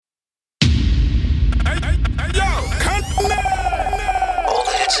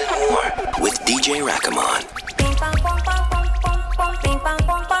DJ Rakamon. Ping pong pong pong pong pong pong, ping pong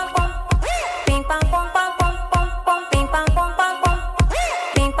pong pong pong, ping pong pong pong pong pong pong, ping pong pong pong pong,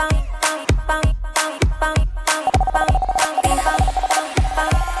 ping pong pong pong pong pong pong pong, ping pong pong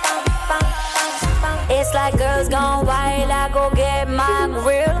pong pong pong. It's like girls gone wild. I go get my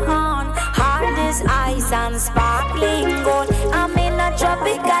grill on, hard as ice and sparkling gold. I'm in a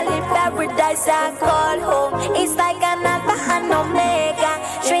tropical paradise I call home. It's like an alpha and omega,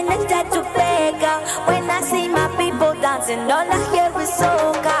 Trinidad to Vega. When I see my people dancing, all I hear is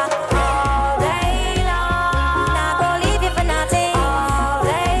soca. All day long, not gonna leave you for nothing. All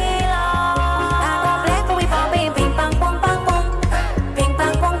day long, not gonna play for we pumping. Ping pong pong pong pong, ping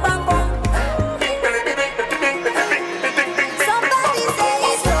pong pong pong pong. Somebody say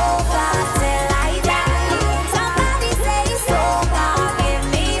soca till I die. Somebody say soca, give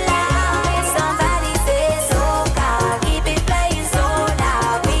me life. Somebody say soca, keep it playing so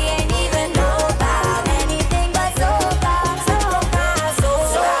loud. We ain't even know about anything but soca, soca,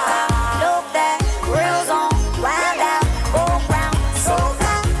 soca. Look that grills on, wild out, go round.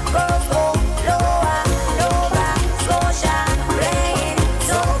 Soca, girls go lower, lower. Scotia playing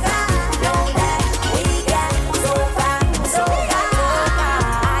soca. Know that we got soca, soca.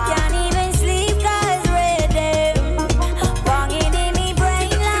 I can't even sleep 'cause rhythm banging in me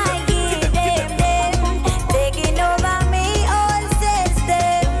brain like it them taking over me whole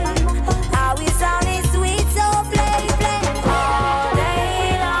system. How we sound is sweet, so play all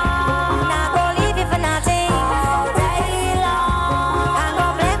day long. Not gonna leave you for nothing. All day long, I'm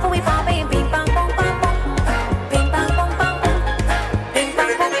gonna play for we pumping. Ping pong pong pong pong, ping pong pong pong pong, ping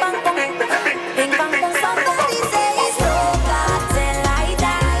pong pong pong pong, ping pong pong. Somebody say soca till I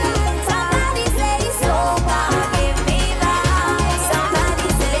die. Somebody say soca, give me life. Somebody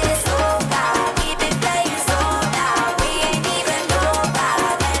say soca, keep it playing so loud. We ain't even know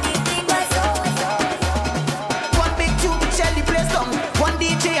about anything but soca. One big tube Shelly play song, one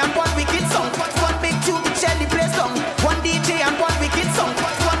DJ and one wicked song. One big tube Shelly play song, one DJ and one wicked song.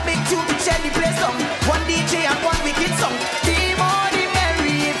 One big tube Shelly play song, one DJ and one wicked song. The more the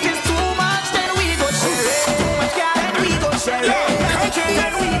merry, if it's too much then we go share it. Too much girl then we go share it.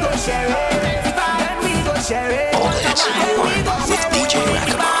 Then we go share it. Then we go share it. Then we go share it. DJ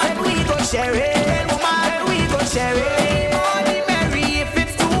Rakamon. Then we go share it. Then we go share it. The more the merry, if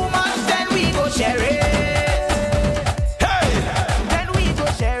it's too much then we go share it. Then we go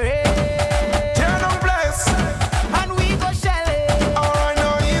share it. Turn on bless. And we go share it. Alright, no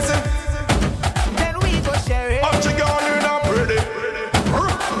easy. Then we go share it. Up to girl, you're not pretty.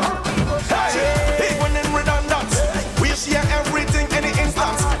 Hey, when in redundant, we share everything, any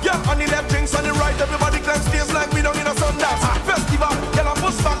instance. Yeah, on the left drinks, on the right, everybody claps stays like we don't in a Sundance festival. Girl, I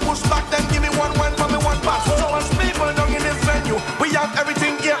push back, then give me one for me one pass. So much people down in this venue. We have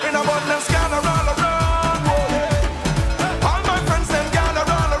everything here in abundance. Gather all around, whoa. All my friends them gather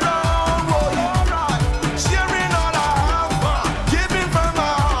all around, whoa. Sharing all I have, giving from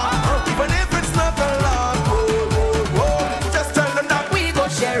my heart, even if it's not a lot, whoa. Just tell them that We go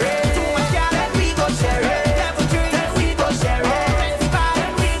share it. Too much girl, then we go share it. Devil drink, then we go share it. Festival,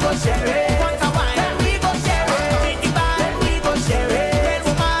 then we go share it. Want a wine, then we go share it. Pretty bar, then we go share it. Red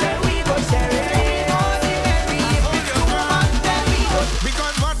woman, then we go share it. All the merry, if it's too much, then we go.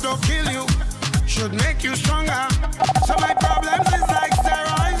 Because what don't kill you should make you stronger. So my problems is like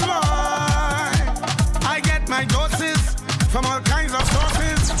steroids, boy. I get my doses from all kinds of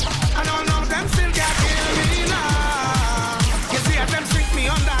sources, and all of them still can't kill me now. You see, as them sink me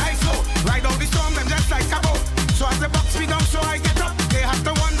on the ice low, ride out the storm, them just like a boat. So as the box me down, so I get up. They have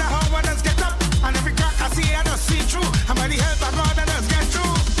to wonder how others get up, and every crack I see, I just see through. And by the help of God, I just get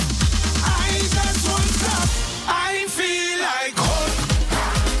through. I just won't stop. I feel like hope.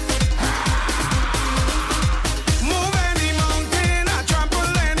 Move any mountain, I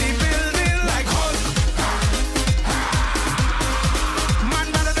trample any building like Hulk. Man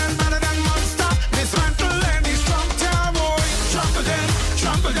better than monster. Dismantle any structure, boy. Trample them,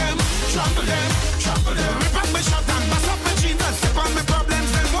 trample them, trample them, trample them. Rip up my shot and bust up my jeans and step on my problems.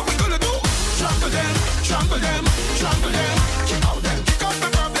 Then what we gonna do? Trample them, trample them, trample them. Kick out them, kick out my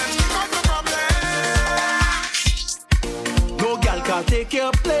problems, kick out my problems. no girl can take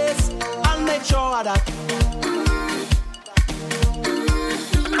your place. I'll make sure of that.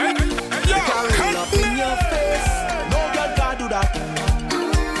 You can roll up in your face. No girl can do that.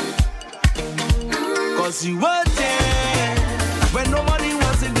 'Cause you were there when no money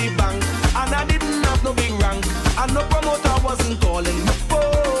was in the bank, and I didn't have no big rank, and no promoter wasn't calling my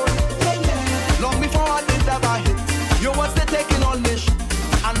phone. Long before I did have a hit, you was the taking all this,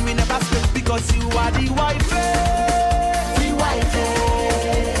 and we never split because you are the wife. The wife.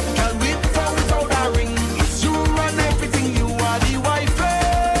 Can we from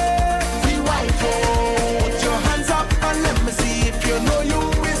know you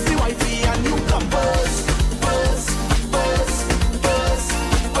is the wifey and you come first.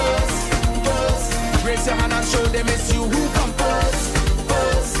 Raise your hand and show them it's you who come first.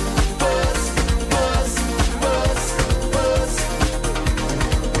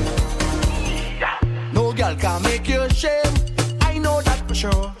 No girl can make you shame. I know that for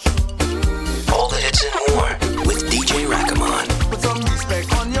sure. All the hits and more with DJ Rackamon. Put some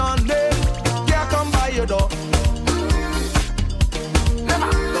respect on your name. Yeah, come by your door.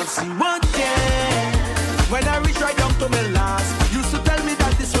 Don't see one day. When I reach right down to my last, used to tell me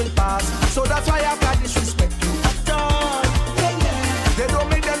that this will pass. So that's why I got disrespect you at all. They don't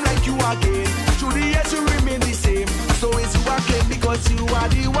make them like you again. Through the years you remain the same. So it's you I claim because you are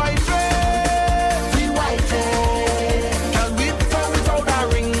the wife. The wife. Can we without a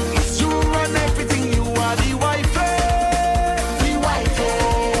ring? It's you run everything. You are the wife. The wife.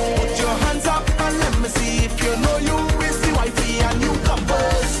 Put your hands up and let me see if you know you is the wifey and you come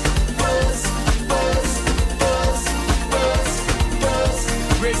first.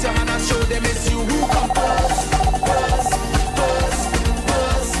 Raise your hand and show them it's you who come first.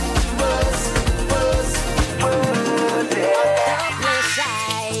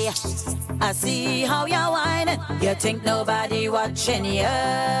 I see how you're whining. You think nobody watching you,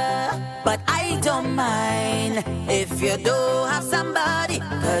 but I don't mind if you do have somebody,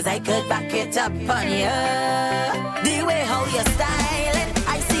 cause I could back it up on you. The way how you're styling,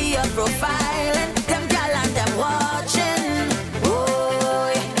 I see your profiling. Them gal and them watching.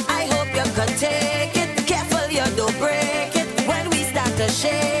 Oh, I hope you could take it. Careful you don't break it when we start to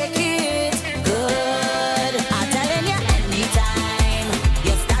shake it. Good, I'm telling you, anytime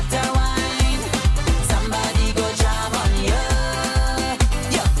you start to whine, somebody go jam on you.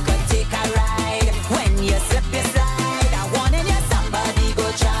 You could take a ride when you slip your slide. I'm warning you, somebody go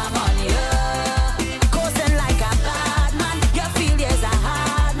jam on you. Coasting like a bad man, you feel there's a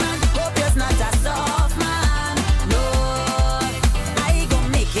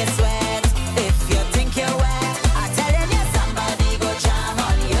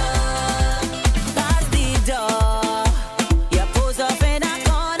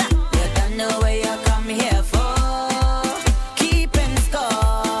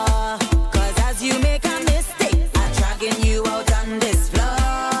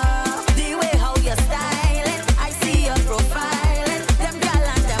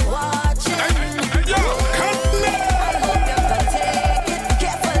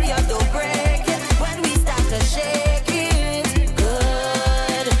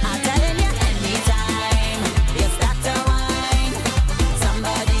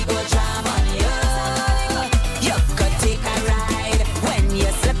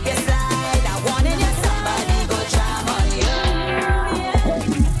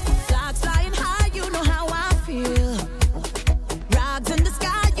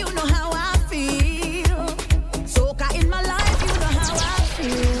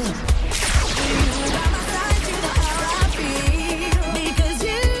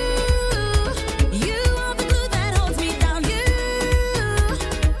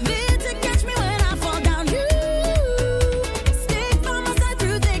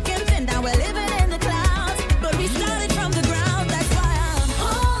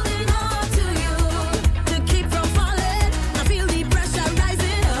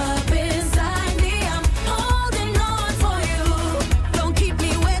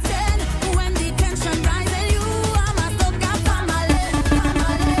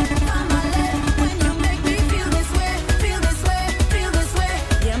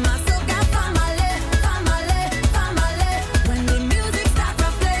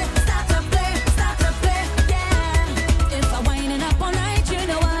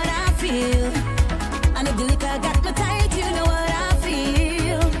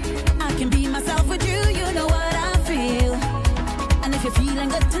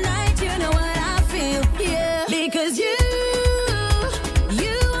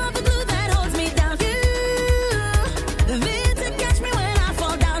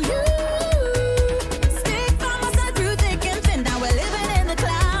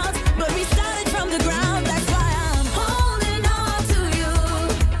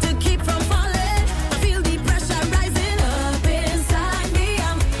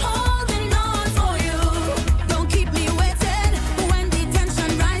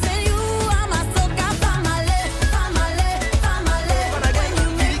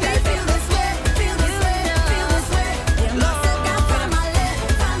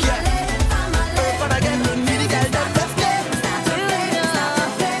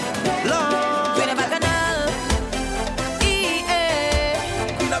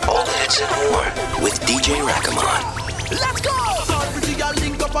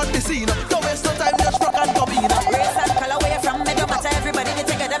on the scene. Don't waste no time, just rock and come in. Race and colorway from me, don't matter. Everybody they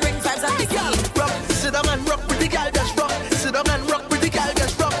together bring vibes on the scene. Rock, sit down and rock with the girl, just rock. Sit down and rock with the girl,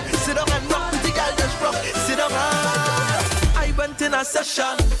 just rock. Sit down and rock with the girl, just rock. Sit down. I went in a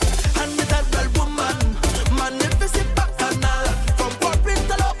session and met a girl woman. Man, if you sit back and all, from corporate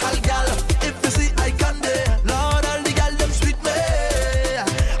to local girl, if you see I can there, Lord, all the girl them sweet me,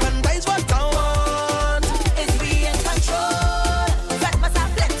 and that's what I want. Is we in control? That must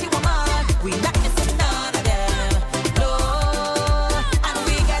have plenty woman. We not missing none of them. No, and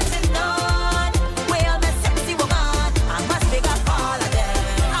we getting on. We all the sexy woman. I must pick up all of them.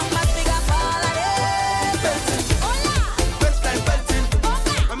 I must pick up all of them. Hola, Waistline belting,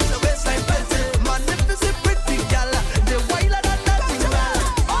 I'm a waistline belting. Man, if you see pretty girl, they wilder than that girl.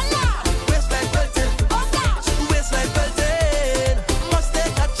 hola, Waistline belting, hola. waistline belting. Must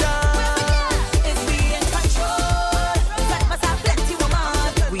take a chance. Is we in control? That must have plenty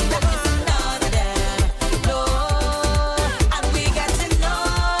woman. We not missing none of them. No, and we getting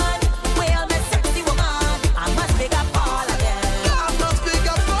on. We all the sexy woman. I must pick up all of them. I must pick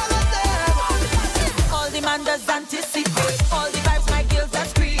up all of them. All the man does anticipate. All the vibes my girls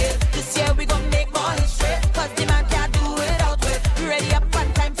just create. This year we gon' make more history. Cause the man can't do without it. Ready up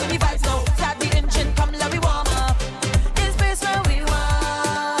one time to the vibes now. Start the engine, come let me warm up. Is place where we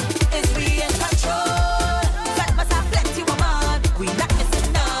want. Is we in control? That must have plenty woman. We not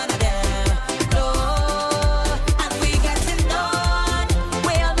missing none of them. No, and we getting on.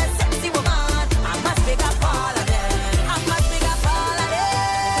 We all the sexy woman. I must pick up all of them. I must pick up all of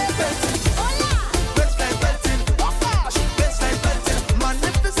them. Hola. Waistline belting, waistline belting. Man,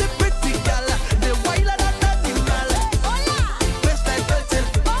 if you see pretty girl, they wilder than that girl. Waistline belting,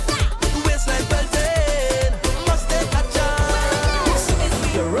 waistline belting. Must take a chance.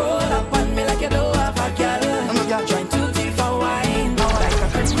 You roll up on me like you don't have a girl. Join too deep for wine, like a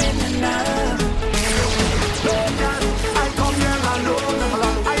criminal. I come here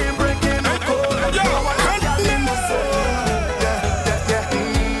alone. I ain't breaking no code. I want a girl in the soul. Yeah.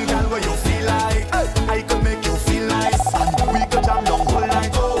 Girl, what you feel like? I could make you feel nice, and we could jam down whole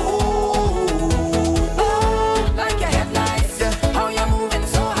night. Oh, like your headlights. How you moving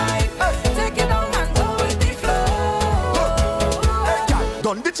so high? Take it down and go with the flow. Hey, girl,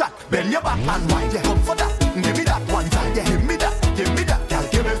 done the chat. Bend your back and wine. Yeah, come for that. Give me that one time. Yeah, give me that. Girl,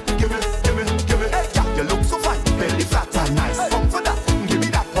 give me. Hey, girl, you look so fine. Belly flat and nice. Come for that. Give me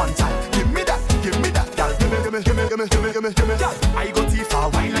that one time. Give me that. Girl, give me. Girl, I go too far,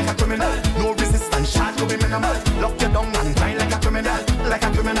 wine like a criminal. No resistance, charge no be minimal. Lock you down and grind like a criminal.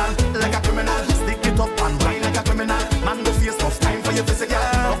 Stick it up and grind like a criminal. Man, go face tough time for your physical.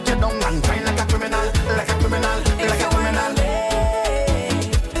 Lock you down and grind like a criminal. If you wanna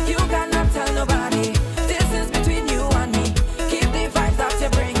lay, you cannot tell nobody. This is between you and me. Keep the vibes that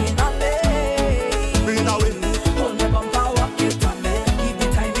you're bringing on me. Bring it away. Hold me bumper, walk it on me. Keep the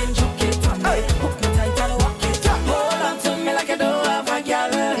timing, choke it on me. Hook me tight and walk it on me. Hold on to me like you don't have a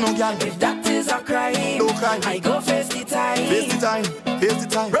girl. No girl. If that is a crime, No crime. I go face the time. Face the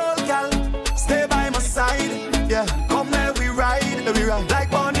time. Roll, girl, stay by my side. Yeah, come let we ride. Like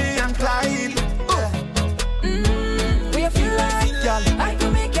Bonnie and Clyde. Yeah, We feel like girl. I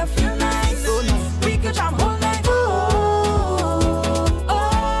can make you feel nice. So nice. We could jam all night.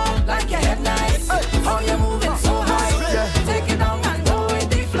 Oh, like your headlights. How you moving so high? Yeah. Take it down and go with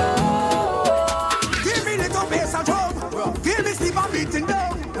the flow. Give me little bass and drum. Give me sleep and beating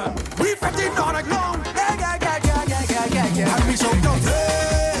down. We fetting on a ground. Yeah. And we shout out,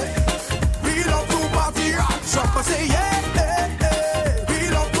 hey, we love to party rock. Jump and say yeah. We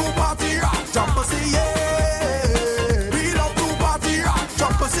love to party rock. Jump and say yeah. We love to party rock.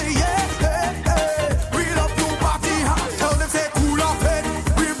 Jump and say yeah. We love to party hard. Tell them say cool off head.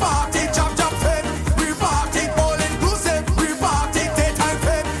 We party jump head. We party all inclusive. We party daytime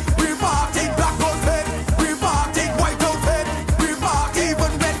head. We party blackout head. We party whiteout head. We party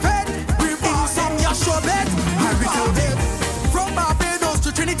even red head. We insomnia sure bed. And we till dead. From Barbados to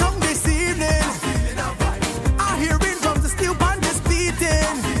Trinidad this evening. I hearing drums and steel band is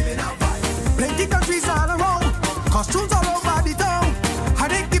beating. Plenty countries all around. Costumes all over the town. How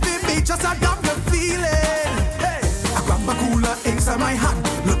they giving me just a damn good feeling. Hey, I grab my cooler inside my hand.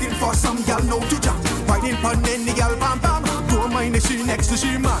 Looking for some gal know to jam. Whining pun in the gal bam bam. Don't mind if she next to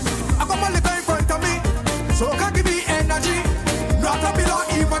she man. I got my liquor in front of me, so can give me energy. Not a below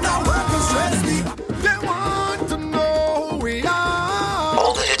even a work to stress me. They want to know who we are.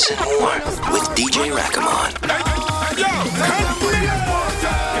 All the hits and more with DJ Rackamon.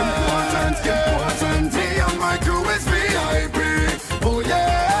 Important. Me and my crew is VIP. Oh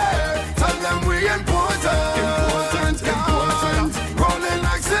yeah, tell them we important. Rolling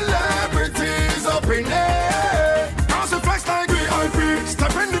like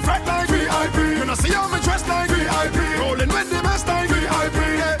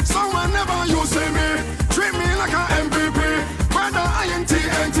want you see me. Treat me like a MVP. Whether INT,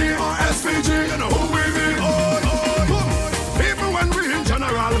 NT or SVG, you know who we be. Even when we in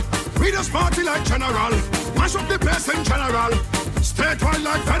general, we just party like general. Mash up the place in general. Statewide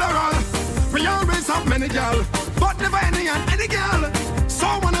like federal. We always have many gal, but never any and any gal. So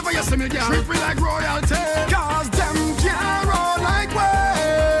whenever you see me gal, treat me like royalty. Cause them can't roll like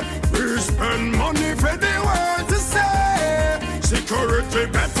we spend money for the world to say. Security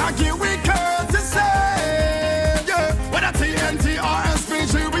better give we courtesy. Yeah, whether TNT or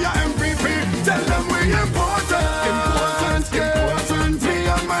SPG, we are MVP. Tell them we important. Important. Me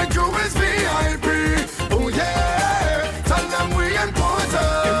and my crew is VIP. Oh yeah, tell them we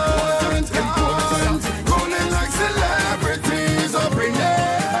important. Rolling like celebrities up in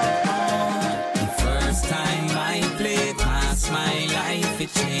there. The first time I played past my life,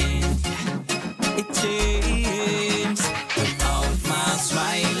 it changed. It changed. Without Mass,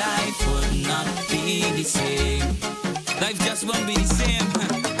 my life would not be the same. Life just won't be the same.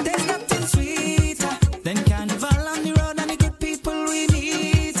 There's nothing sweeter than carnival on the road and the good people we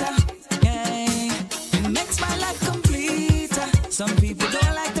meet. Yeah, it makes my life complete. Some people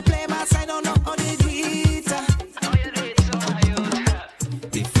don't like to play Mass, I don't know how they do it.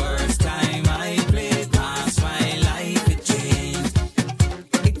 The first time I played Mass, my life it changed.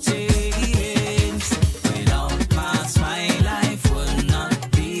 It changed. Without Mass, my life would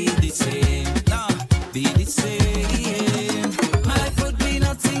not be the same. No, be the same. My life would be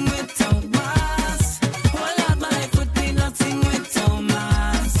nothing without Mass. Oh Lord, my life would be nothing without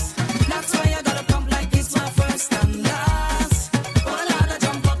Mass. That's why I gotta pump like it's my first and last. Oh Lord, I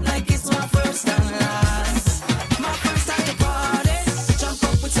jump up like it's my first and last. My first time to party, jump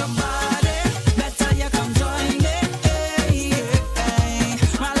up with somebody. Better you come join me. Hey, hey.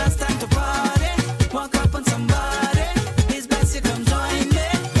 My last time to party, walk up on somebody. It's best you come join me.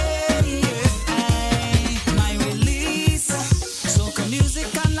 Hey, hey. My release, soca music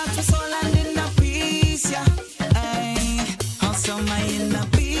unlocks my soul and inner peace, yeah. Hey, also my inner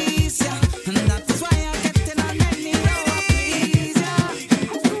peace, yeah. And that is why I get in on any hour, please, yeah.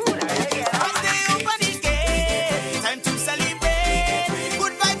 Stay open the gate, time to celebrate.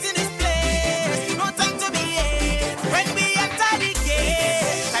 Good vibes in this place, no time to be late. When we enter the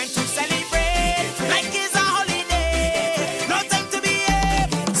gate, time to celebrate. Like it's a holiday, no time to be late.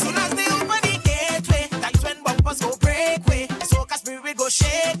 Soon as they open the gateway, that's when bumpers go break way. The soca spirit go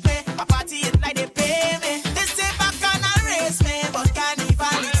shake me. My party is like they pay me. They say back on a race me, but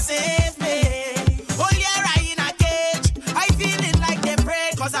carnival it save me. Oh yeah, I in a cage, I feeling like they pray.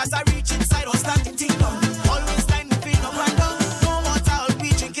 Cause as I reach inside, I'll start to think on. Always time to feel up and down. No water, I'll be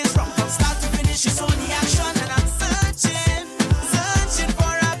drinking from start to finish, it's only action. And I'm searching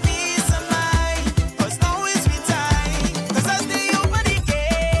for a peace of mind. Cause now is the time. Cause as they open the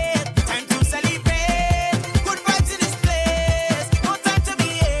gate, time to celebrate. Good vibes in this place, no time to be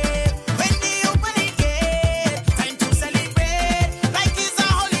late. When they open the gate, time to celebrate. Like it's a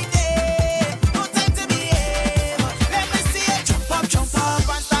holiday, no time to be late. Let me see it jump up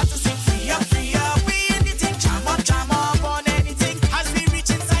and start to sing free up. We in the thing, jam up on anything. As we reach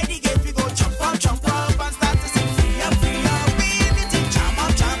inside the gate, we go jump up and start to sing free up. We in the thing, jam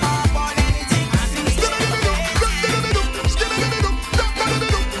up on anything. As we reach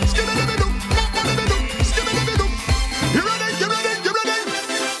You ready?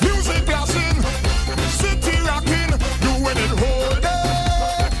 Music blasting, city rocking, doing it whole day.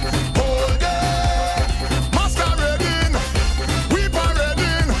 Masquerading, we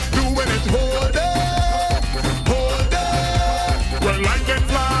parading, doing it whole day. When lightning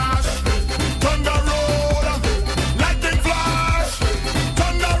flash, thunder roll, lightning flash,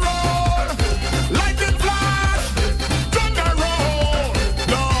 thunder roll, lightning flash, thunder roll.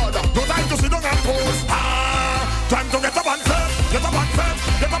 Lord, no time to sit down and pose. Time to get up and firm, get up and firm,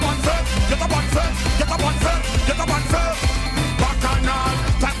 get up and firm, get up and firm, get up and firm, get up and firm. Bacchanal,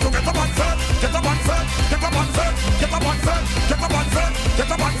 time to get up and firm, get up and firm, get up and firm, get up and firm, get up and firm,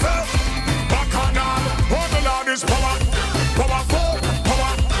 get up and firm. Bacchanal, oh the Lord is power, powerful,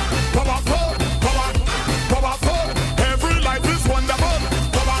 powerful, powerful. Every life is wonderful,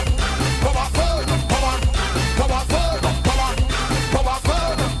 powerful.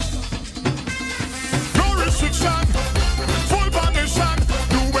 No restriction, full permission,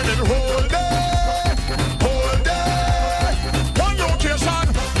 doing it whole day. One location,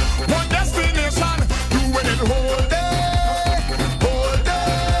 one destination, doing it whole day.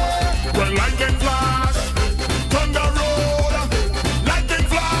 When lightning flash, thunder roll.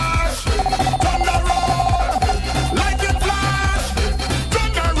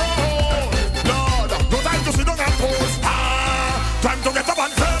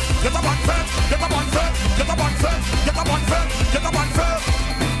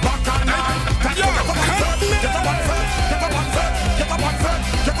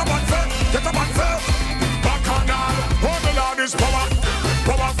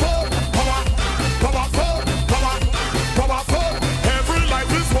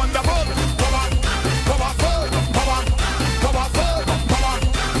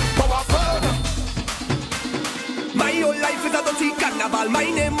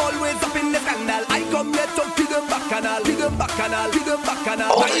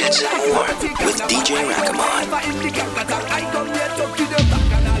 hits and more with DJ Rackamon. I come here to the back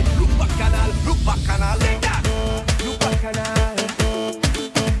canal, look back canal, look back canal, like that. Look back canal.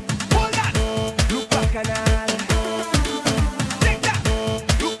 Hold that. Look back canal. Like that.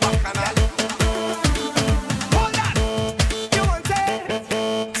 Look back canal. Hold that. You want it?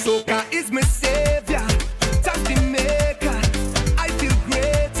 Soca is my savior, just the maker. I feel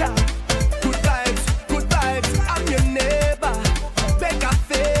greater. Good vibes, I'm your neighbor. Beg a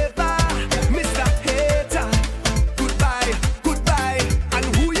favor, Mr. Hater. Goodbye, goodbye. And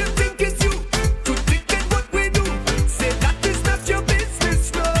who you think is you to dictate what we do? Say that is not your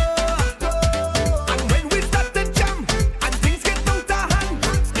business, no. And when we start the jam and things get out of hand,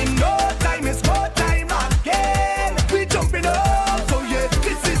 in no time is more time again. We jumping up, so yeah,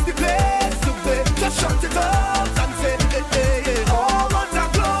 this is the place to be. Just shout it out and say, hey, hey, hey. Oh, what a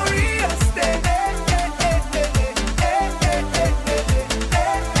glorious day.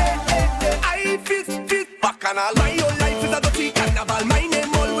 I feel bacchanal. My whole life is a dirty carnival. My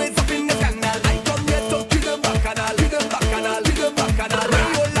name always up in the canal. I come here to kill them bacchanal, kill them bacchanal, kill them bacchanal. My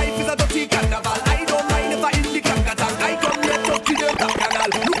whole life is a dirty carnival. I don't mind if I in the cancan. I come here to kill them bacchanal,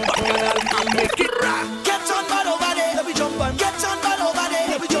 look bacchanal and make it rock. Get on bad over there, let me jump on. Get on bad over there,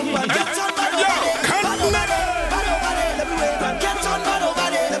 let me jump on. Get on bad over there, bad over there, bad over there, let me wave on. Get on bad over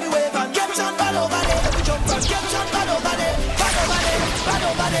there, let me wave on. Get on bad over there, let me jump on. Get on bad over there, bad over there, bad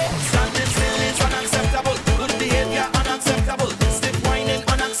over there. Standing still is unacceptable. Good behavior unacceptable. Stiff whining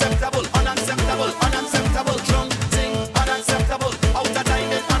unacceptable. Unacceptable, unacceptable. Drunk thing unacceptable. Out of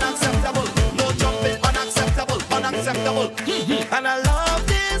timing unacceptable. No jumping unacceptable, unacceptable. And I love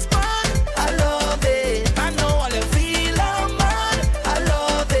this man, I love it. I know all you feel, I'm mad, I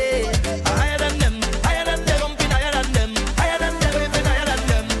love it. Higher than them, jumping higher than them, waving higher than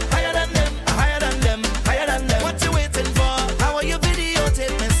them, higher than them, higher than them, higher than them. What you waiting for? How are you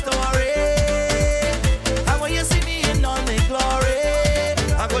videotape my story? How will you see me in all my glory?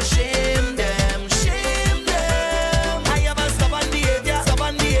 I go shame them, shame them. I have a stubborn behavior,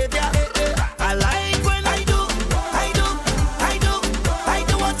 stubborn behavior. I like when I do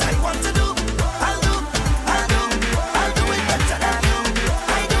what I want to do. I'll do it better than you.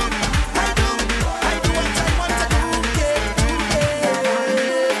 I do what I want to do.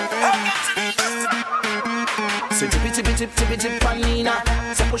 So tippy tip on Nina.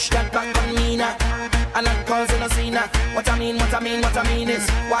 So push that back on Nina. And I'm causing a scene. What I mean is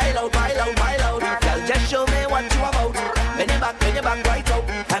wild out. Girl, just show me what you about. Bend your back right out.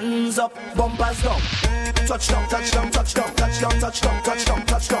 Hands up, bumpers down. Touchdown.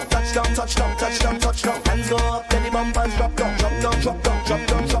 Hands go up, then the bumpers drop down.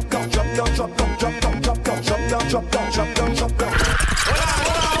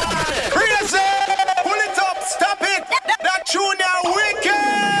 Pull it up, stop it. That tune are wicked.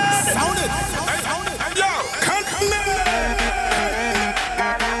 Sound it. Yo,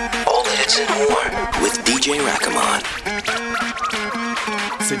 All the hits and more with DJ Rackamon.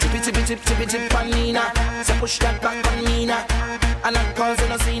 So tippy tip on Nina. So push that back on Nina. And I'm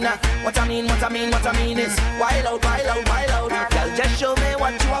causing a scene. What I mean is wild out. Girl, just show me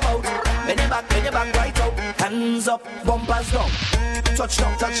what you about. Bend your back right out. Hands up, bumpers down.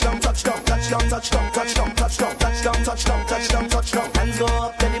 Touchdown. Hands go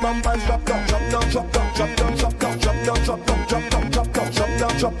up, then the bumpers drop down.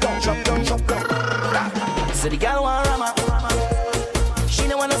 So the girl want rama. She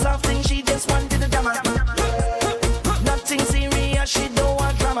don't want a soft thing, she just wanted the drama. Nothing serious, she don't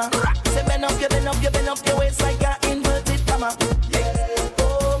want drama. Say bend up your waist like a inverted comma.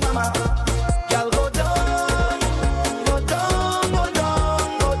 Oh mama, girl go down.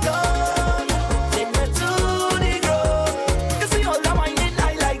 Take me to the ground. You see all the whining, I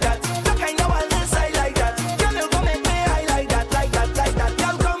like that. The kind of wildness, I like that. Girl, you come make me, I like that.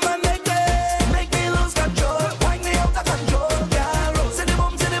 Girl, come and make me lose control. Wind me out of control, girl. See the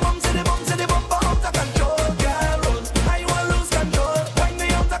bum, out of control, girl. I want lose control. Wind me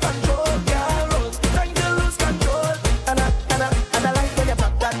out of control, girl. Time to lose control. And I like when you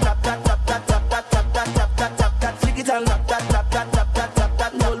tap that. Flick it and tap that.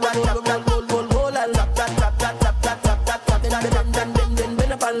 Roll and tap that. Then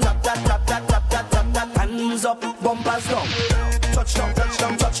bend up and tap that. Hands up, bumpers down. Touchdown.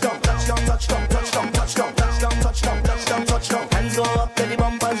 Hands go up, then the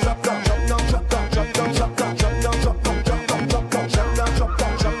bumpers drop down.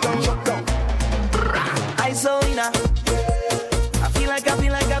 I so winner. I feel like a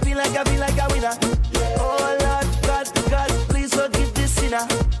winner. Oh Lord, God, please forgive this sinner.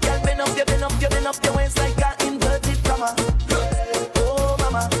 Girl, bend up your waist like a inverted comma. Oh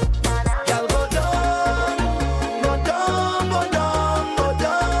mama.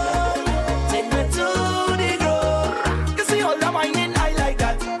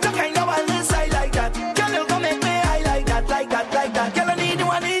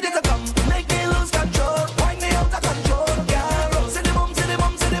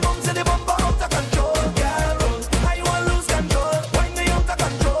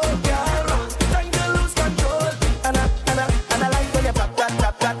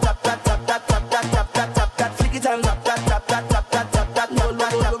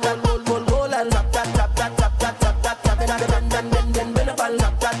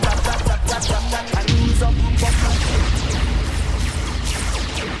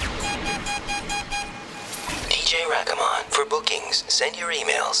 DJ Rakamon. For bookings, send your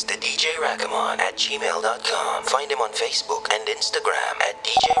emails to djrakamon@gmail.com. Find him on Facebook and Instagram at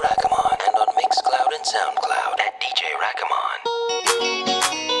DJ Rakamon and on Mixcloud and Soundcloud at DJ Rakamon.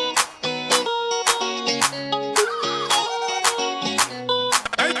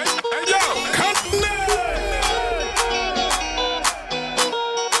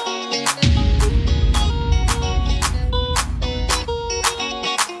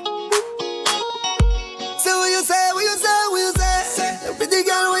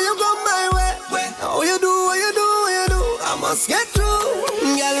 Must get through.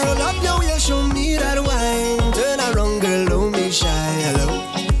 Girl, roll up your waist, show me that wine. Turn around, girl, don't be shy. Hello,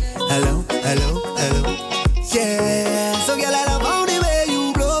 hello, hello, hello. Yeah. So, girl, I love how the way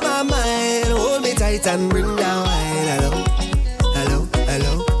you blow my mind. Hold me tight and bring down wine. Hello, hello,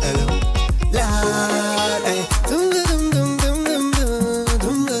 hello, hello. Lord, hey.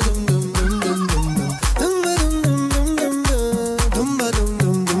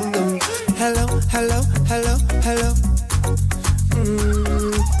 Hello, hello, hello, hello.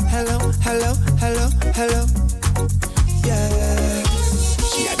 Hello, hello, hello. Yeah.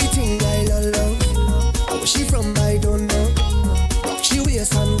 She had the thing I love. Where she from, I don't know. Rock she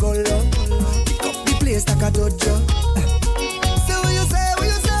waist and go low. Pick up the place like a dojo. So what you say, what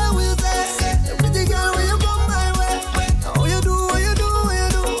you say, what you say? Pretty girl, when you come my way. How you do, what you do, what you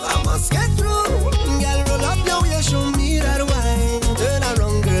do? I must get through. Girl, roll up your waist, show me that wine. Turn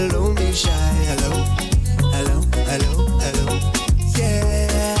around, girl, don't be shy. Hello, hello, hello, hello.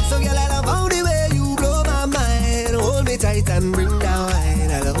 Yeah. So girl, I love how the way you blow my mind. Hold me tight and bring down wine.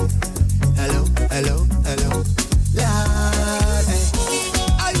 Hello, hello, hello, hello. Lord, hey.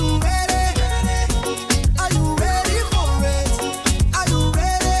 Are you ready? Are you ready for it? Are you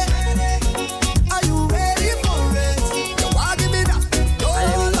ready? Are you ready for it? You want give me that? No,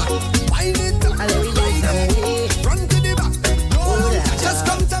 wind it up, ride it, front to the back. No, just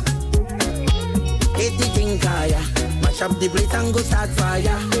come to Hit the thing, Kaya. Mash up the plate and go start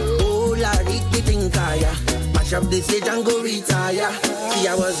fire. Oh, Lord, hit the thing, Kaya. Mash up the stage and go retire. See,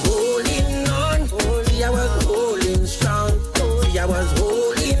 I was holding on. See, I was holding strong. See, I was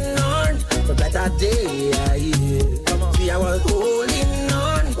holding on for better day. See, I was holding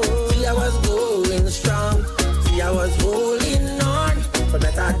on. See, I was going strong. See, I was holding on for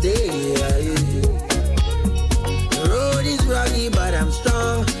better day. The road is rocky, but I'm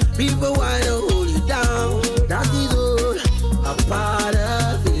strong. People want to hold you down. That is all a part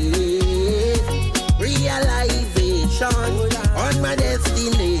of it. Realization on my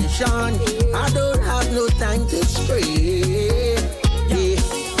destination. I don't have no time to stray. Yeah,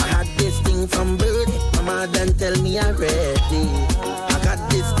 I had this thing from birth. Mama done tell me I'm ready. I got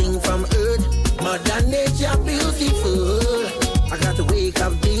this thing from earth. Mother nature beautiful. I got to wake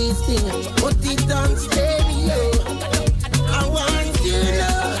up this thing. Put it on stereo. I want you to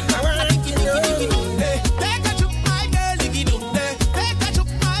know. I want you to know. Take a chuk, my girl, diggy doom day. Take a chuk,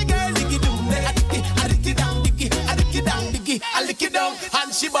 my girl, diggy doom day. I lick it down, diggy. I lick it down, diggy. I lick it down,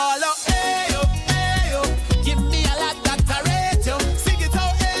 and she ball out. Ayo, ayo. Give me a lot that I rate you. Sing it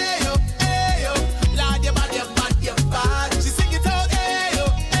out, ayo, ayo. Lord, you bad, you bad, you bad. She sing it out, ayo,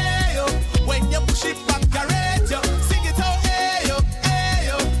 ayo. When you push it back, I rate you. Sing it out, ayo,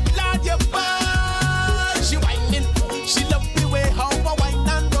 ayo. Lord, you bad. She whining, she love the way how I whine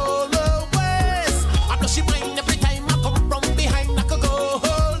and roll her waist. I know she whine every time I come from behind. I could go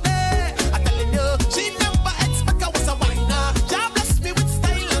whole day. I'm telling you, she never expect I was a whiner. God bless me with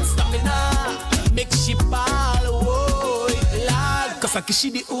style and stamina. Make she ball, oh, Lord. Cause I kiss she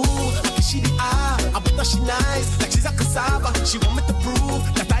the ooh, I kiss she the ah. I bet that she nice, like she's a cassava. She want me to prove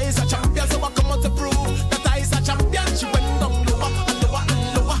that I is a champion, so I come out to prove that I is a champion. She went down lower and lower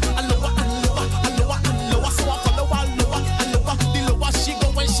and lower and lower and lower and lower and lower. So I follow her lower and lower. The lower she go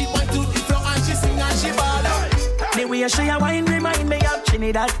when she went to the floor and she sing and she ball out. The way she a wine remind me of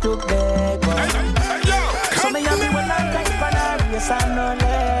Trinidad to Tobago. So me have me when I take for her yes and no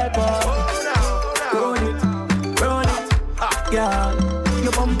Lego. Roll it, yeah.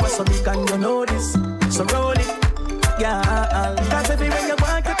 Your bumper so big and you know this. So roll it, yeah. Cause everywhere you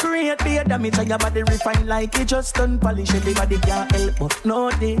want to create be a damage and your body refine like it just done polish. Everybody can't help but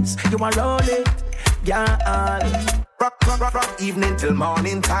notice. You want roll it, yeah. Rock, evening till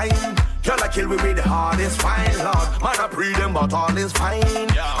morning time. Y'all kill me with the hardest fine, Lord. Man, I breathe them, but all is fine.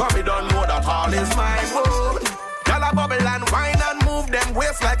 Cause me don't know that all is mine. Whoa. Y'all a bubble and wine and move them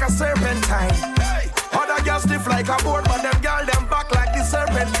waist like a serpentine. Other girls stiff like a board, but them girl them back like the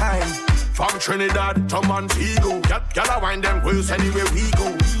serpentine. From Trinidad to Montego, y'all a wine them waist anywhere we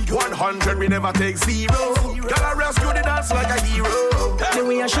go. 100 we never take zero. Y'all a rescue the dance like a hero. The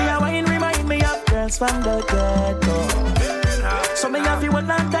way she a wine remind me of girls from the get-go. So me have you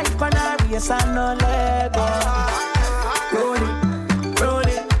one on tight on our waist and no let go. Roll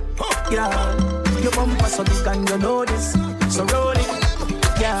it, yeah. Your bumper so big and you know this. So roll it,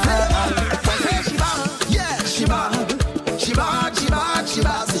 yeah. Hey, she bad, yeah, she bad. She bad, she bad, she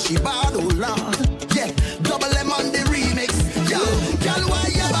bad. Say she bad, oh Lord. Yeah, Double M on the remix. Yo, girl, why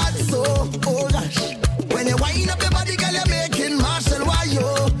you bad so? Oh gosh. When you wind up your body, girl, you're making Marshall. Why you?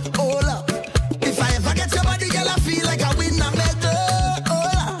 Hold up. If I ever get your body, girl, I feel like I win a medal.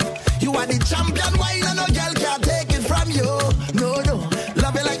 Hold up. You are the champion wine, and no girl can't take it from you. No, no.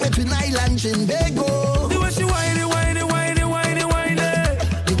 Love you like between Island Trinbago. The way she whine it.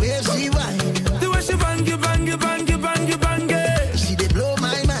 The way she whine. The way she bang it. She did blow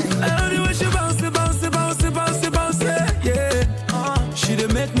my mind. Oh, the way she bounce it, yeah. She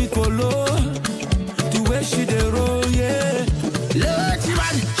did make me go low. The way she did roll, yeah. Look,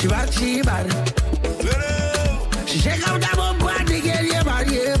 she bad. She shake out that bum body, girl, yeah bad.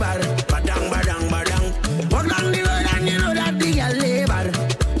 Badang. Walk down the road and you know that the girl yeah bad.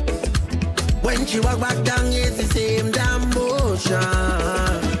 When she walk back down, it's the same damn motion.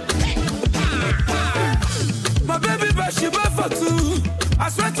 My baby, but she bad for two. I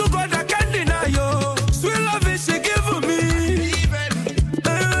swear to God, I can't deny you. Sweet love is she give me.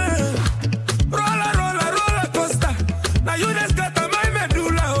 Roller coaster. Now you just got a my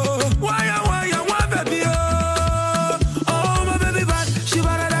medulla. Oh, why, baby? Oh, my baby bad. She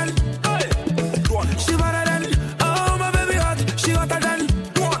better than. She better than. Oh, my baby hot. She hotter than.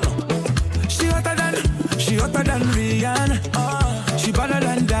 She hotter than Rihanna. She better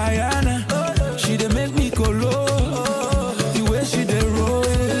than Diana. She dey make me go low. The way she dey roll.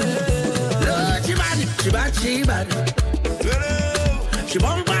 Look, she bad. She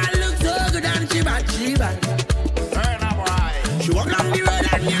bumper look so good and she bad. She walk down the road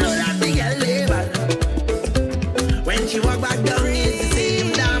and you know that the girl lay bad. When she walk back down, it's the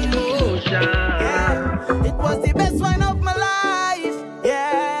same damn motion. It was the best wine of my life.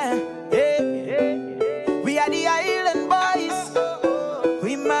 Yeah. We are the island boys.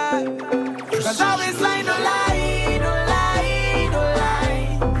 We mad. Cause always lie, no lie.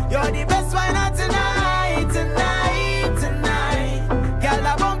 You're the best wine of tonight. Girl,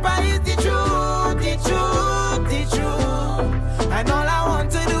 the bumper is the truth. And all I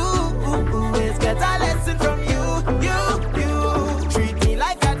want to do is get a lesson from you. Treat me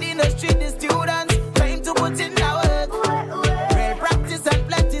like I didn't treat the students. Time to put in the work. Real practice and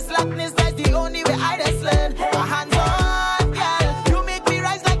plenty slackness. That's the only way I just learn. My hands on, girl. You make me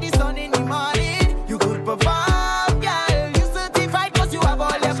rise like the sun in the morning. You could perform, girl. You certified cause you have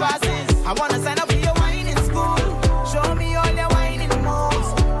all your passes. I wanna sign up for your whining school. Show me all your whining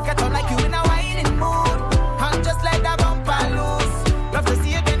moves. Get on like you in a whining mood. And just let that bumper loose. Love to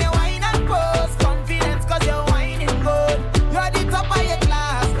see it when you whine and pose. Confidence cause you're whining good. You're the top of your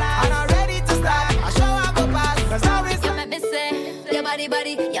class. And I'm ready to start. I show I go past. Cause always You make me say, your body,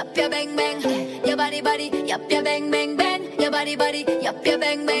 yup, your bang bang. Your body, yup, your bang bang bang. Your body, yup, your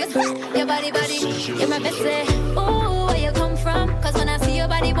bang bang. Your body, you make me say, ooh, where you come from? Cause when I see your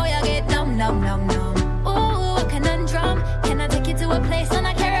body, boy, I get numb. Ooh, a conundrum. Can I take you to a place on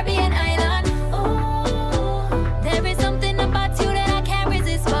a Caribbean island? Ooh, there is something about you that I can't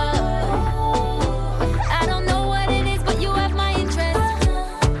resist, but I don't know what it is, but you have my interest.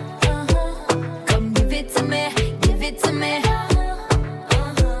 Come give it to me.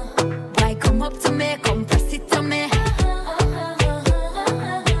 Why come up to me, come press it to me.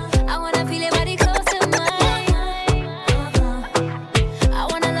 I wanna feel your body close to mine. I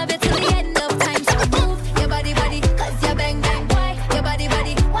wanna love you till the end of time. So move your body, cause you bang bang. Why your body,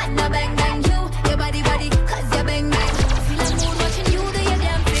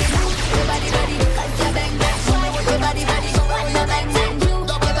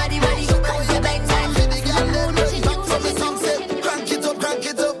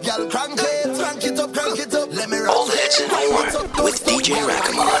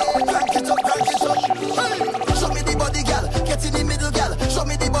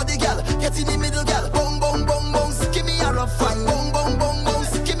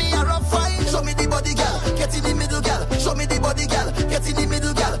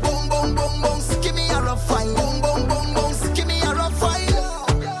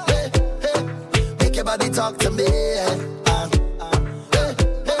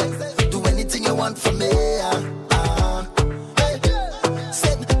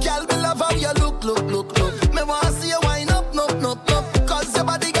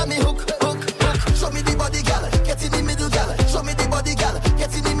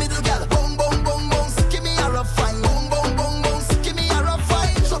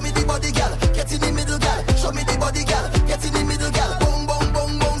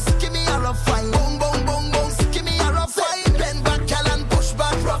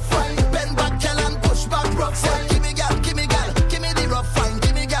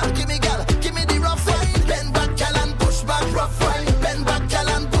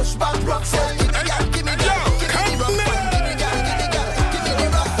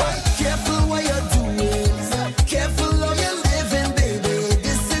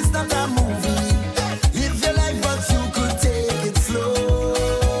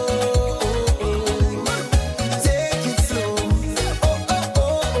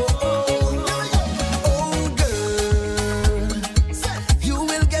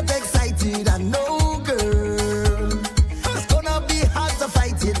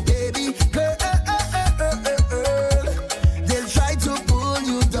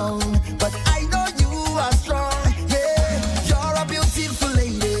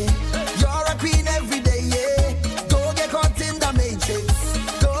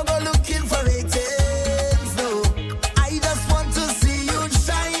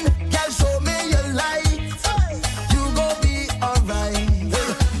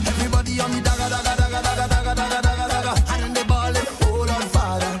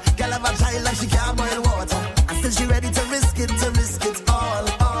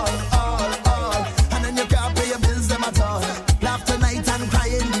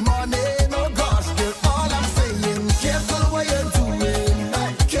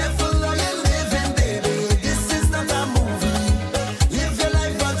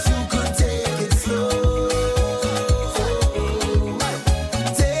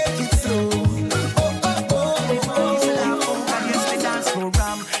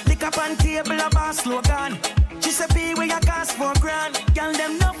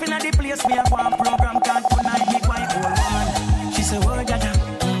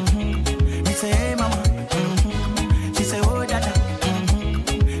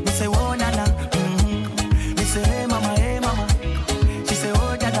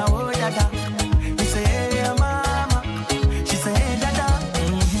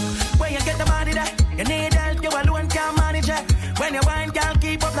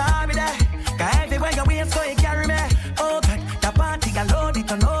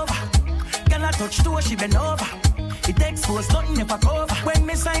 touch toe, she bend over. It expose nothing if I cover. When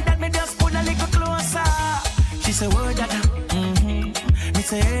me sign that, me just pull a little closer. She say, oh, dada, Me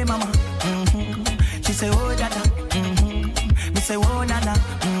say, hey, mama, She say, oh, dada, Me say, oh, nana,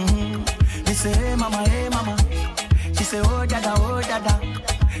 Me say, hey, mama, She say, oh, dada,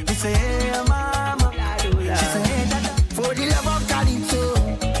 Me say, hey, mama, She say, hey, dada. For the love of Calypso,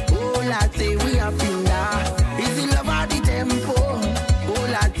 oh, I say we are finna. Is the love of the tempo,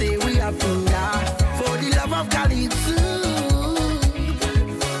 oh, I say we are finna. For the love of Calypso,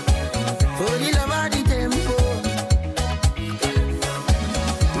 for the love of the tempo.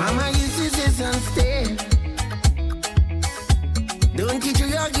 Mama used to say, son, stay. Don't teach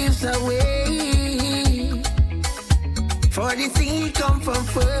your gifts away. For the thing he come from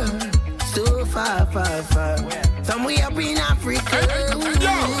far, so far, far, far. Somewhere up in Africa. Let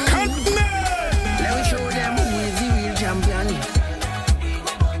me show them who is the real champion.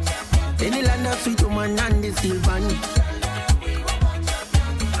 In the land of sweet woman and the steel bunny.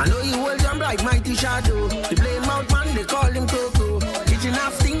 I know he holds on bright, mighty shadow. The plain mouth man, they call him Coco. Kitchen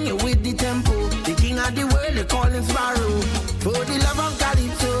half singing with the tempo. The king of the world, they call him Sparrow. For the love of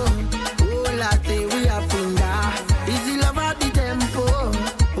Calypso, oh, latte, we are funda. Is the love of the tempo,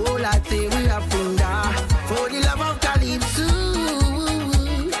 oh, latte, we are funda. For the love of Calypso,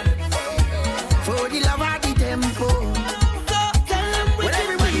 for the love of the tempo. So tell them we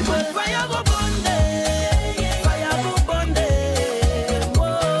everybody but fire go burn them, fire go burn them.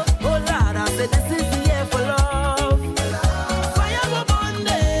 Oh, oh Lord, I said this is the year for love. Fire go burn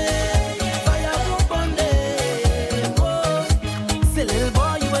them, fire go burn them. Oh, say little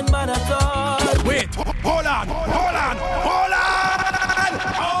boy, you ain't mad at all. Wait, hold on.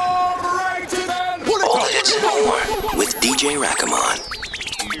 All right, then. All hits and more with DJ Rakamon.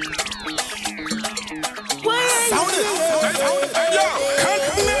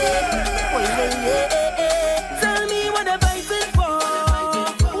 Tell me what they're fighting for,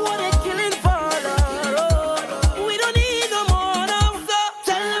 what they're killing for, Lord. We don't need no more now, so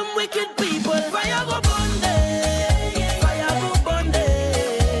tell them wicked people, fire go burn them, fire go burn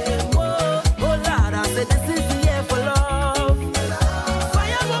them. Oh, oh Lord, I said this is the year for love.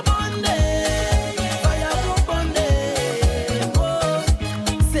 Fire go burn them, fire go burn them. Oh,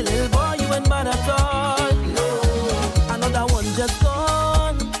 say little boy, you ain't mad at all. No, another one just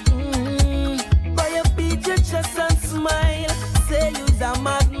gone. By your beat your chest and smile. Say you's a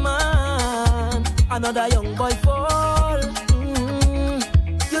madman. Another young boy fall.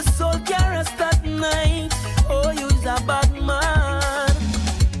 Your soul can't rest at night. Oh, you's a bad man.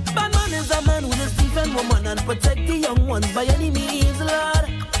 Bad man is a man who just defend woman and protect the young ones by any means, Lord.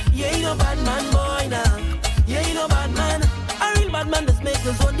 You ain't no bad man, boy, nah. You ain't no bad man. A real bad man just make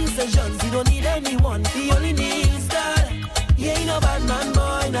his own decisions. He don't need anyone. He only needs God. You ain't no bad man,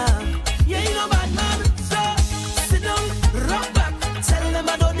 boy, nah. You ain't no bad man. So sit down, rock back. Tell them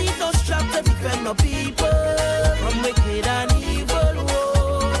I don't need no strap to defend my people from wicked and evil.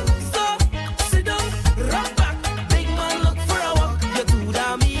 Whoa. So sit down, rock back. Big man, look for a walk. You're too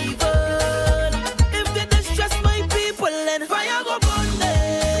damn evil. If they distress my people, then fire go burn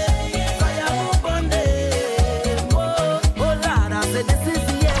them. Fire go burn them. Oh, oh Lord, I said this is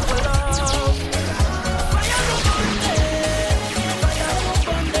the year for love. Fire go burn them. Fire go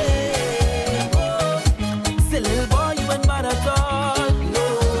burn them. Oh, say little boy, you ain't mad at all. No,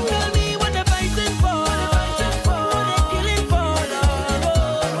 tell me what they're fighting for. What they're killing for,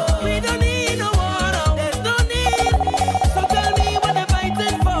 Lord. We don't need no war now. There's no need. So tell me what they're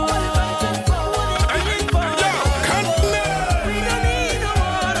fighting for. What they're killing for, Lord. We don't need no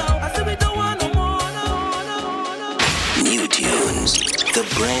war now. I said we don't want no more, no. New tunes, the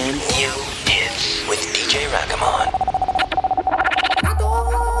brand new hits with DJ Rakamon.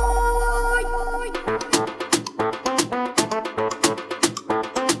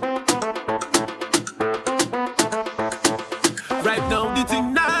 Right now, the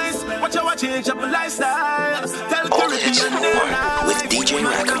thing nice. Watch how I change up my lifestyle. Tell All hits and more with DJ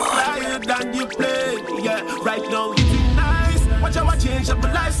Rakamon. Than you play. Yeah, right now, the thing nice. Watch how I change up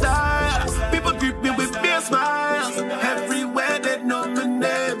my lifestyle. People greet me with big smiles. Everywhere they know my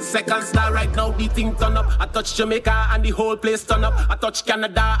name. Second star right now, the thing turn up. I touch Jamaica and the whole place turn up. I touch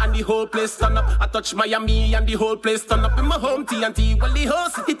Canada and the whole place turn up. I touch Miami and the whole place turn up. In my home TNT, well the whole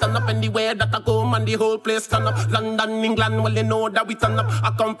city turn up. Anywhere that I go, man, the whole place turn up. London, England, well they know that we turn up.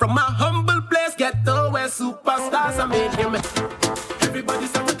 I come from a humble place, ghetto where superstars are made him. Everybody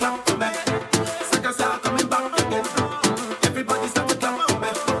start to clap for me. Second star coming back again. Everybody start to clap for me.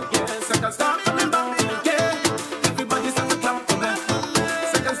 Yeah, second star coming back again. Everybody start to clap for me.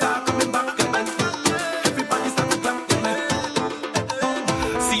 Second star coming back again. Everybody start to clap for me.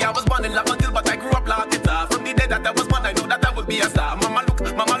 See, I was born in Lava Hill, but I grew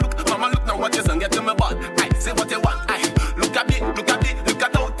what you son, get to my butt. Aye, say what you want. Aye, look at me, look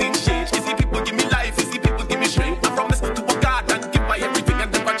at how things change. You see people give me life, you see people give me strength. I promise to work hard and give my everything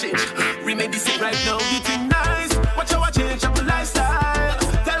and never change. Remake this right now, eating nice. Watch how I change up my lifestyle.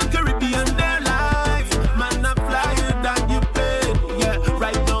 Tell Caribbean their life. Man, I'm flyer than you paid. Yeah,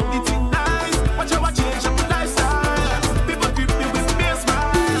 right now, eating nice. Watch how I change up my lifestyle. People greet me with their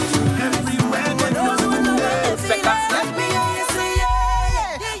smiles. Everywhere they go, let me hear you say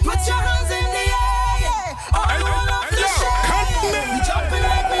yeah. Put your hands in the air. All you want to share. We jumping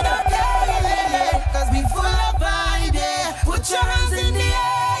like we don't care. Cause we full of vibe, yeah. Put your hands in the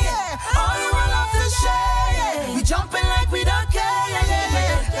air. All you want to share. We jumping like we don't care.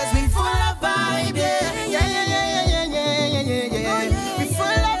 Cause we full of vibe, yeah. Yeah. We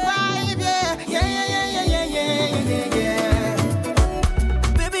full of vibe, yeah.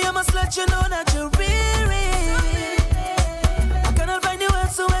 Baby, I must let you know that you're real.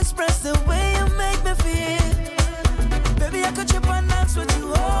 So express the way you make me feel. Baby, I could trip and dance with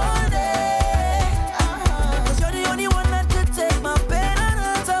you all day. Cause you're the only one that could take my pain and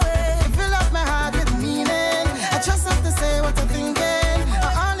hurt away. You fill up my heart with meaning. I just have to say what I'm thinking.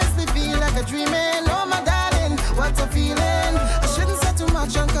 I honestly feel like a dreaming. Oh my darling, what a feeling. I shouldn't say too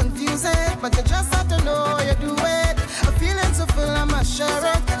much and confuse it, but you just have to know you do it. A feeling so full, I must share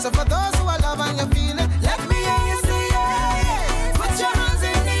it. So for those who I love and you feel it, let me hear you say yeah. Put your hands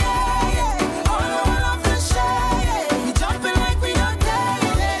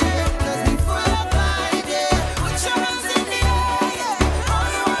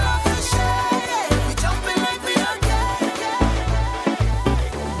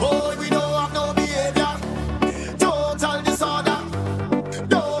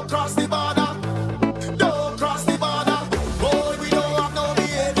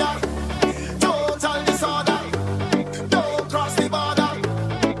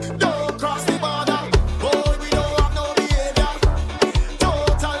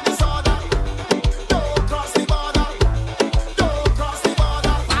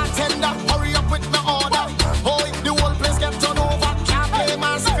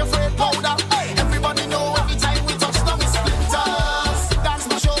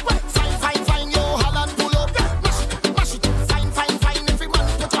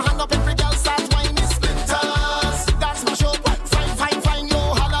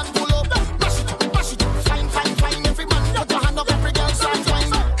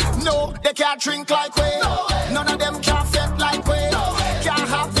drink like we. None of them can fit like we. Can't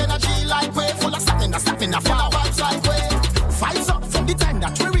have energy like we. Full of something, full of vibes like we. Vibes up from the time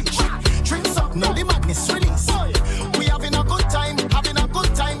that we reach. Drinks up, now the madness release. We having a good time,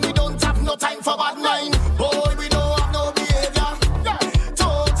 we don't have no time for bad mind. Boy, we don't have no behavior.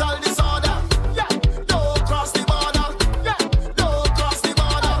 Total disorder. Don't cross the border. Don't cross the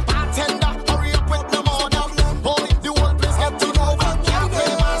border. Bartender, hurry up with the order. Boy, the whole place get to know. Can't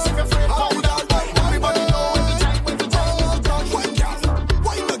play mass if you're afraid powder. Everybody know every time. One girl,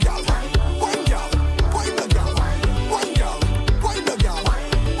 wine the girl. One girl, wine the girl. One girl, wine the girl.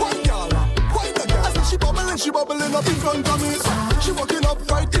 One girl, wine the girl. I see she bubbling up in front of me. She walking up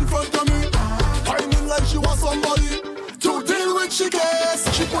right in front of me. Timing like she was somebody to deal with she case.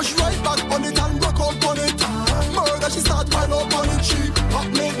 She push right back on it and broke out on it. Murder, she start pile up on it. She up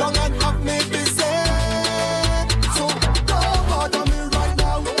me down and up me busy. So don't bother me right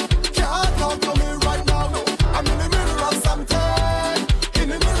now. Can't talk to me right now. I'm in the middle of something.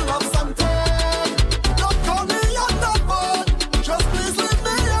 Don't call me on the phone. Just please leave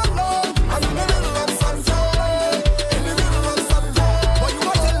me alone. I'm in the middle of something. What you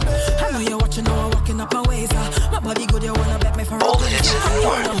want to tell me? I know you're watching, now I'm walking up my ways. My body good, you wanna bet me for All hits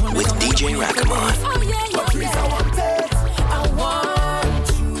on one with DJ Rakamon. Oh yeah, yeah, yeah. I want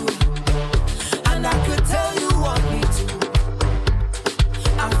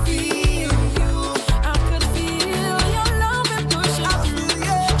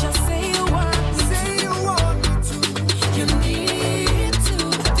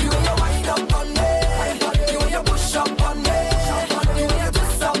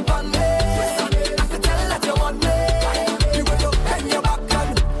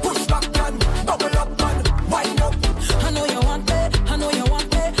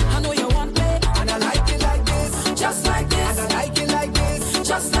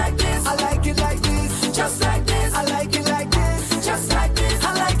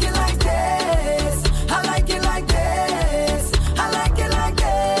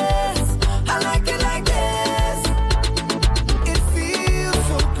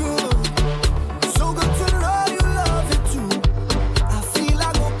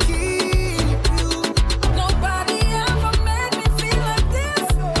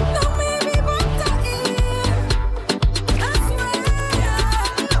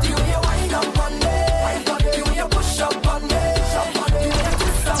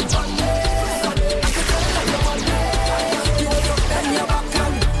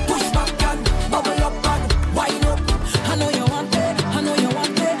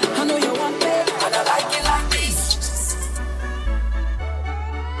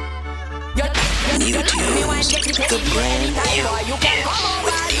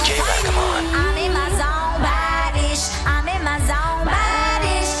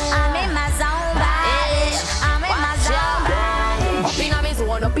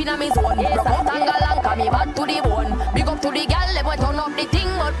inna me zone. Broke out and galanka, me bad to the bone. Big up to the gal, they boy turn up the thing,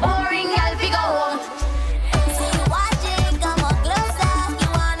 but boring gal fi go home.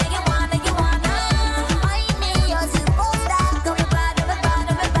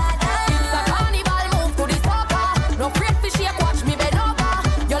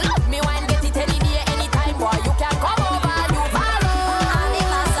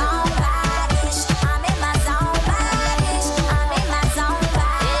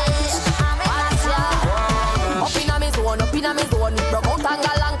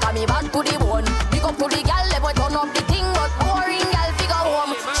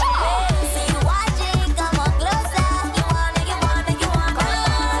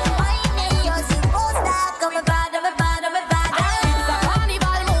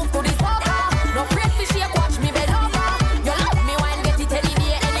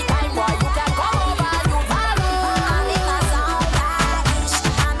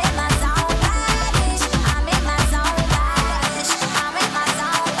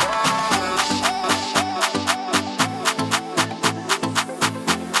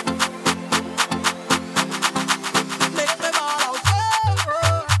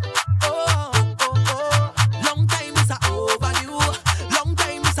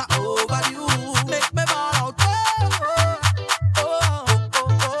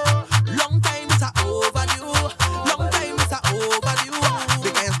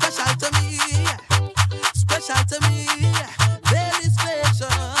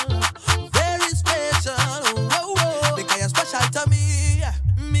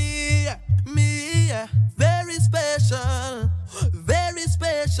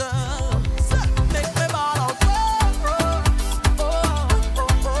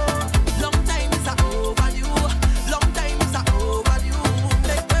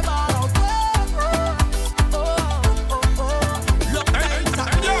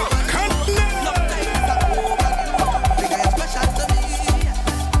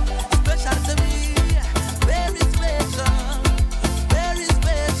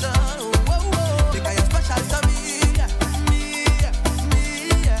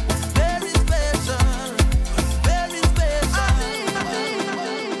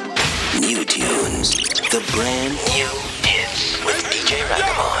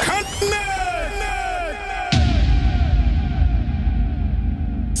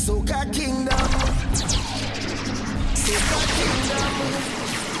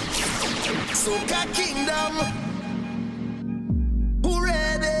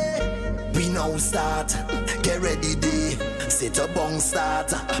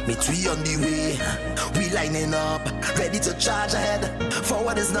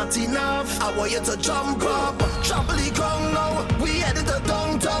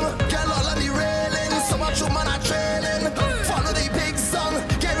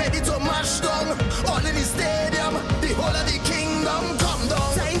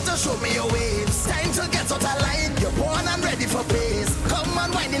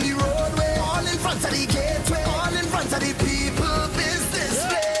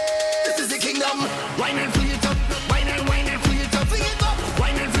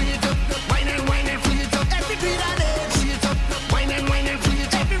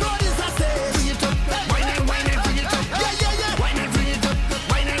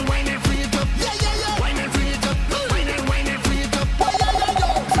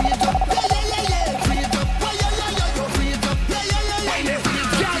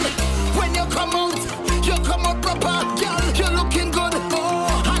 When you come out,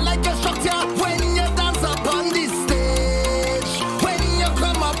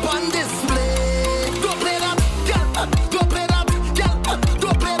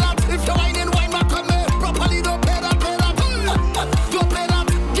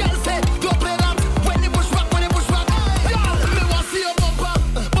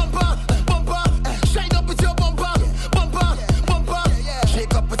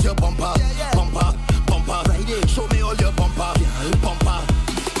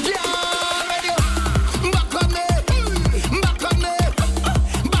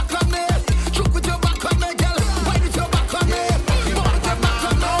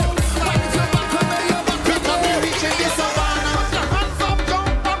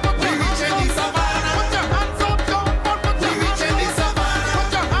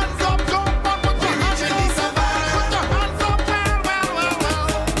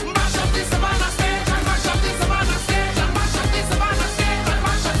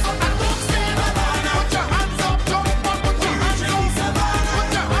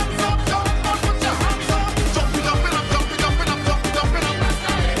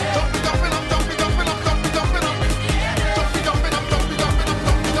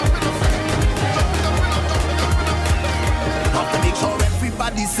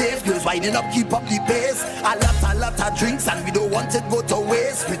 safe. Girls winding up, keep up the pace. A lot of drinks and we don't want it go to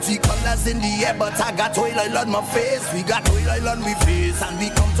waste. Pretty colors in the air, but I got oil on my face. We got oil on my face and we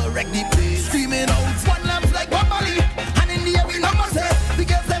come to wreck the place. Screaming out, one lamp like Bobali. And in the air we number say, the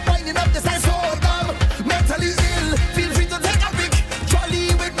girls are winding up, this is so dumb. Mentally ill, feel free to take a pic.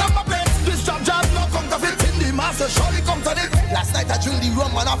 Trolley with number plates. This job, no counterfeit in the master, surely come to it. Last night I drink the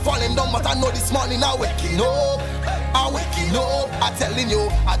rum and I falling down, but I know this morning I waking up. I'm telling you,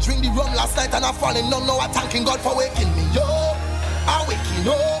 I drink the rum last night and I falling down. Now I'm thanking God for waking me up. I'm waking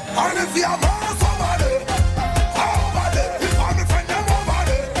up. And if you have more somebody, over there, if I'm a friend, them over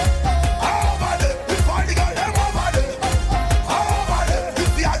there, over there, if I the girl, them over there, over there,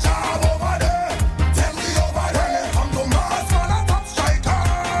 if you a job over there, tell me over there. Come to Mars, man, a top striker.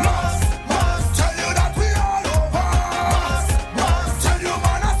 Mars, tell you that we all over. Mars, tell you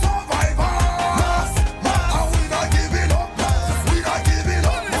man a survivor. Mars, and we not giving up. We not giving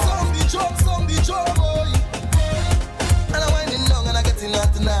up. Some the joke, boy. And I'm winding down and I'm getting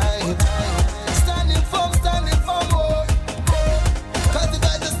out tonight. Standing firm, boy. Cause the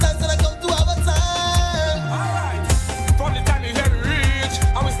guys just dance and I come to have a time. Alright, from the time you hear we reach,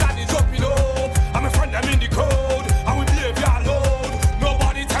 and we start the jumping up. I'm a friend, I'm in the code, and we behave alone.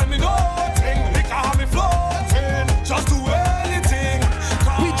 Nobody tell me nothing, liquor have me floating. Just do anything.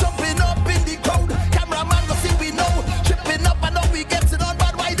 We jumping up in the crowd. Cameraman go see we know. Tripping up and now we get it on.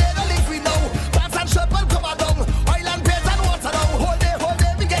 But why they don't leave we know. Pants and shirt will cover down. Oil and paint and water down. Hold day,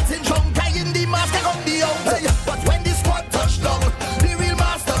 we getting drunk. Guy in the mask, I come the out. Hey, but when the squad touch down, the real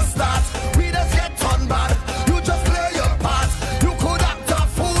master starts. We just get on bad. You just play your part. You could act a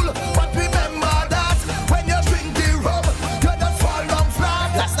fool, but remember that when you drink the rum, you just fall down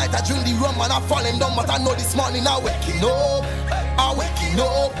flat. Last night I drink the rum and I falling down, but I know this morning I waking up.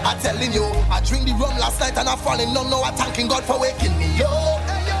 I'm telling you, I drink the rum last night and I falling down. Now I'm thanking God for waking me up.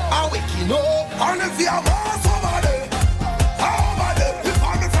 I'm waking up. And if you have us over there, over there, if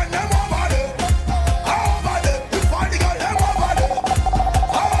I'm a friend, them over there, over there, if I the girl, them over there,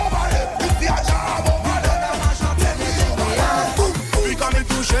 over there, if you a job over there, tell me over. We coming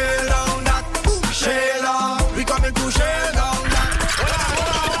to shell down that, shell on. We coming to shell down that.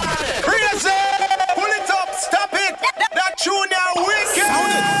 Crazy! Pull it up, stop it! That tune now wicked!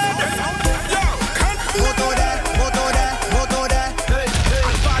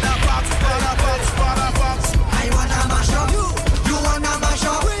 I wanna mash up you. You wanna mash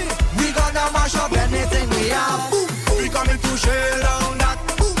up. We gonna mash up anything we have. We coming to shell down that,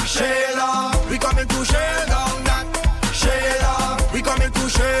 shell on. We coming to shell down that, shell on. We coming to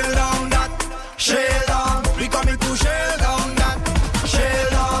shell down that, shell on. We coming to shell down that,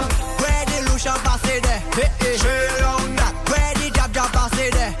 shell on. Where the Lucian pass it there, shell on that. Where the jab pass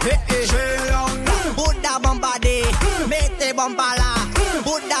it there, shell on that. Put that bombardé, mete bombala.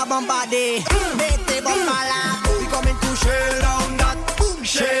 Put that bombardé, mete bombala. We coming to shell down that,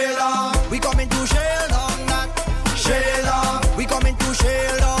 shell on. We coming to shell down that, shell on. We coming to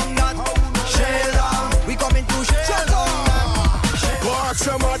shell down that, shell on. We coming to shell down that. Go ask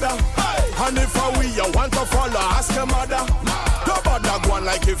your mother, and if I we you want to follow, ask your mother. Don't bother go on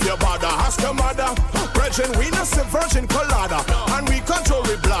like if you bother, ask your mother. Brethren, we not say virgin colada, and we control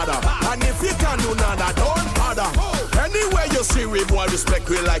we bladder. And if you can do nada, don't bother. Anywhere you see we boy, respect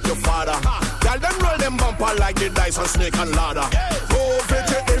we like your father. Tell them roll them bumper like the dice on snake and ladder. Go fit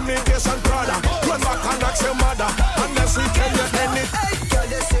your imitation brother. Run back and ask your mother, unless we tell you anything. Hey, girl,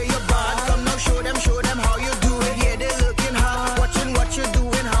 they say you're bad. Come now, show them how you do it. Yeah, they looking hard, watching what you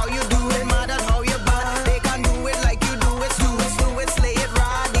doing, how you do it. Mad at how you bad. They can do it like you do it. Do it, slay it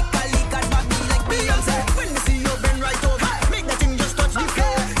radically. Got body like Beyonce. When they see you bend right over, make that thing just touch the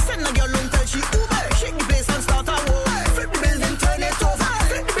floor. Send a girl home, tell she Uber. Shake the place and start a war. Flip the building, turn it over.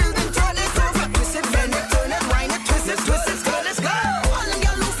 Flip the building, turn it over. Twist it, bend it, turn it, wind it, twist it, girl, let's go. All them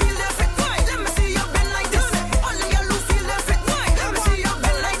girl who feel their fit, why? Let me see you bend like this. All them girl who feel their fit, why? Let me see you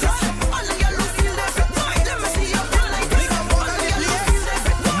bend like this. All them girl who feel their fit,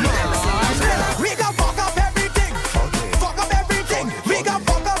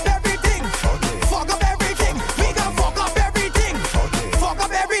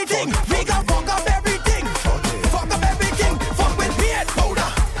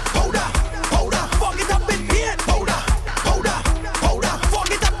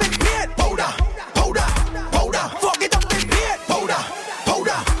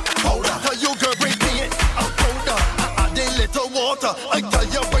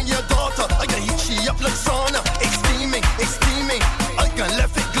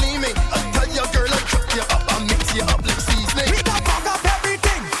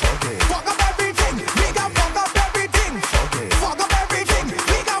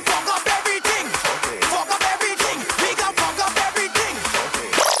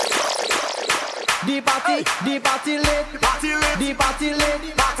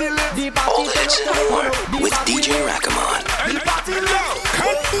 Mix with DJ Rakamon. The party lit.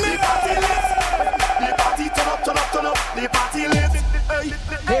 The party lit. The party turn up, turn up, turn up. The party lit.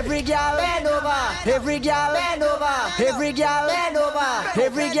 Every gal and over. Every gal and over. Every gal and over.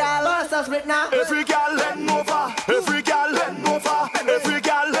 Every gal. What's that split now? Every gal and over. Every gal and over. Every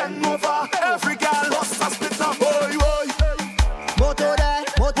gal and over. Every gal. What's that split now? Boy, boy. Moto there,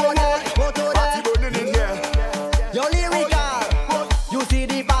 moto there, moto there. Party burning in here. Yo lyrical. You see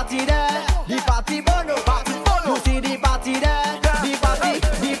the party there. The party bono. Party bono. You see the party there. The party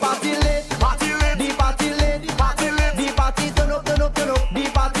lit. Party lit. The party lit. The party lit. The party turn up, turn up, turn up. The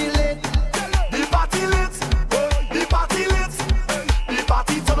party lit. The party lit. The party lit. The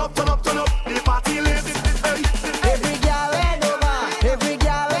party turn up, turn up, turn up. The party lit. Every gal and over. Every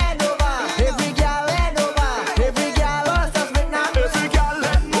gal and over. Every gal and over. Every gal. What's that split now? Every gal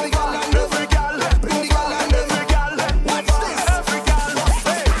and over. Every gal and over. Every gal and over. Every gal.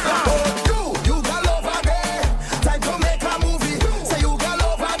 You got love again. Time to make a movie. Say you got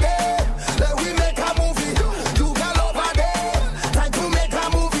love again. Let we make a movie. You got love again. Time to make a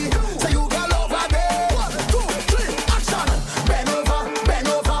movie. Say you got love again. 1, 2, 3, action. Bend over, bend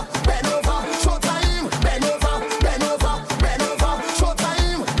over, bend over. Show time. Bend over, bend over, bend over. Show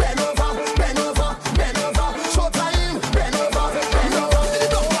time. Bend over, bend over, bend over. Show time. Bend over, bend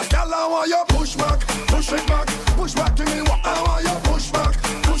over. Girl, I want you push back, push it back, push back to me. What I want you push back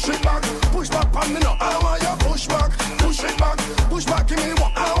on me now. I want you push back to me.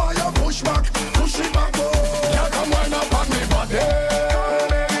 What I want you push back oh. Girl, come wind up on me body.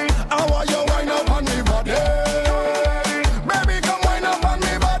 I want you wind up on me body. Baby, come wind up on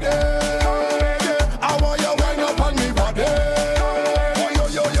me body. I want you wind up on me body. Oh, yo,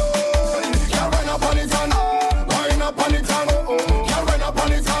 yo, yo. Girl, wind up on it and wind up on it and girl, wind up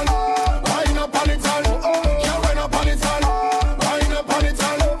on it and wind up on it and girl, wind up on it and wind up on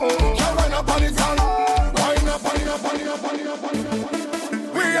it and girl, wind up on it and wind up on it.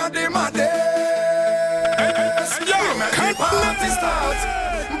 We are the maddest. We make the party start.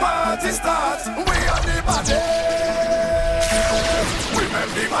 Party start. We are the maddest. We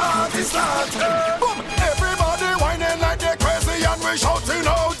make the party start. Boom. Everybody whining like they're crazy and we shouting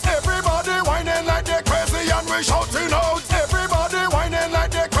out. Everybody whining like they're crazy and we shouting out. Everybody whining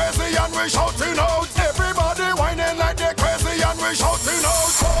like they're crazy and we shouting out. Everybody whining like they're crazy and we shouting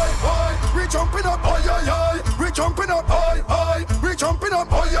out. Oi, oi, we jumping up, oi, oi, oi. We jumping up, oi, oi. We jumping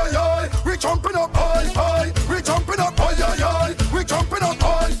up, oi, oi, oi. We jumping up, oi, oi. We jumping up, oi, oi, oi. We jumping up,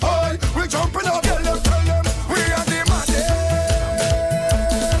 oi, oi. We jumping up. Tell them, we are the maddest.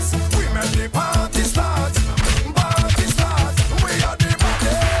 We make the party start. Party start. We are the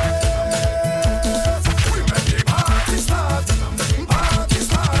maddest. We make the party start. Party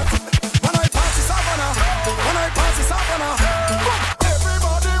start. When I pass the savannah,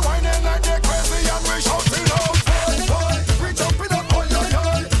 everybody whining like they're crazy and we shouting out. Oi, oi, we jumping up, oi, oi,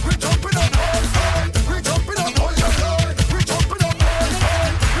 oi. We jumping up, oi, oi. We jumping up, oi, oi, oi.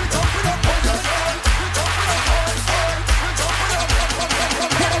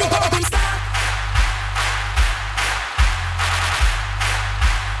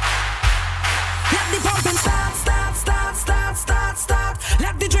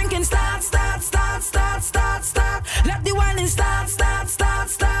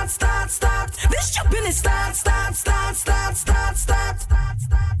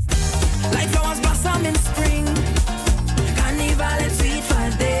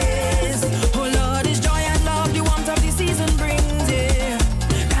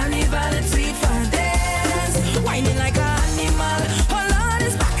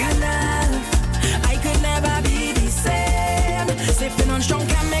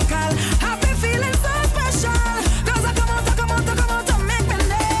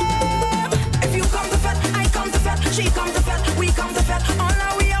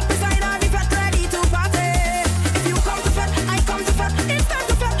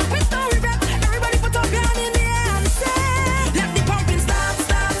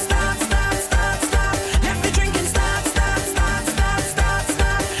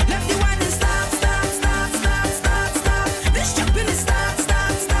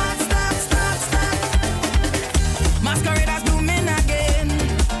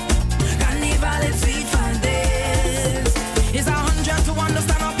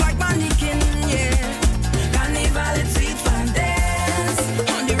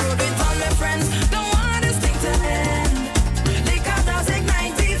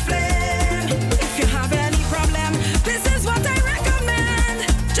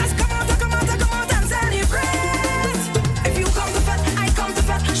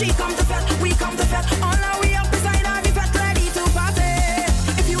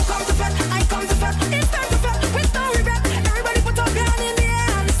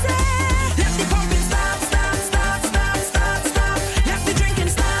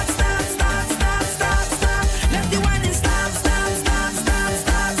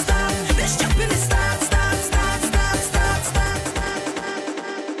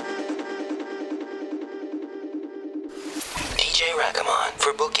 Rakamon.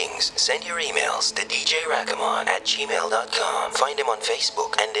 For bookings, send your emails to djrakamon@gmail.com. Find him on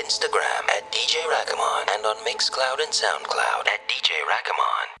Facebook and Instagram at DJ Rakamon and on Mixcloud and SoundCloud at DJ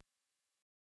Rakamon.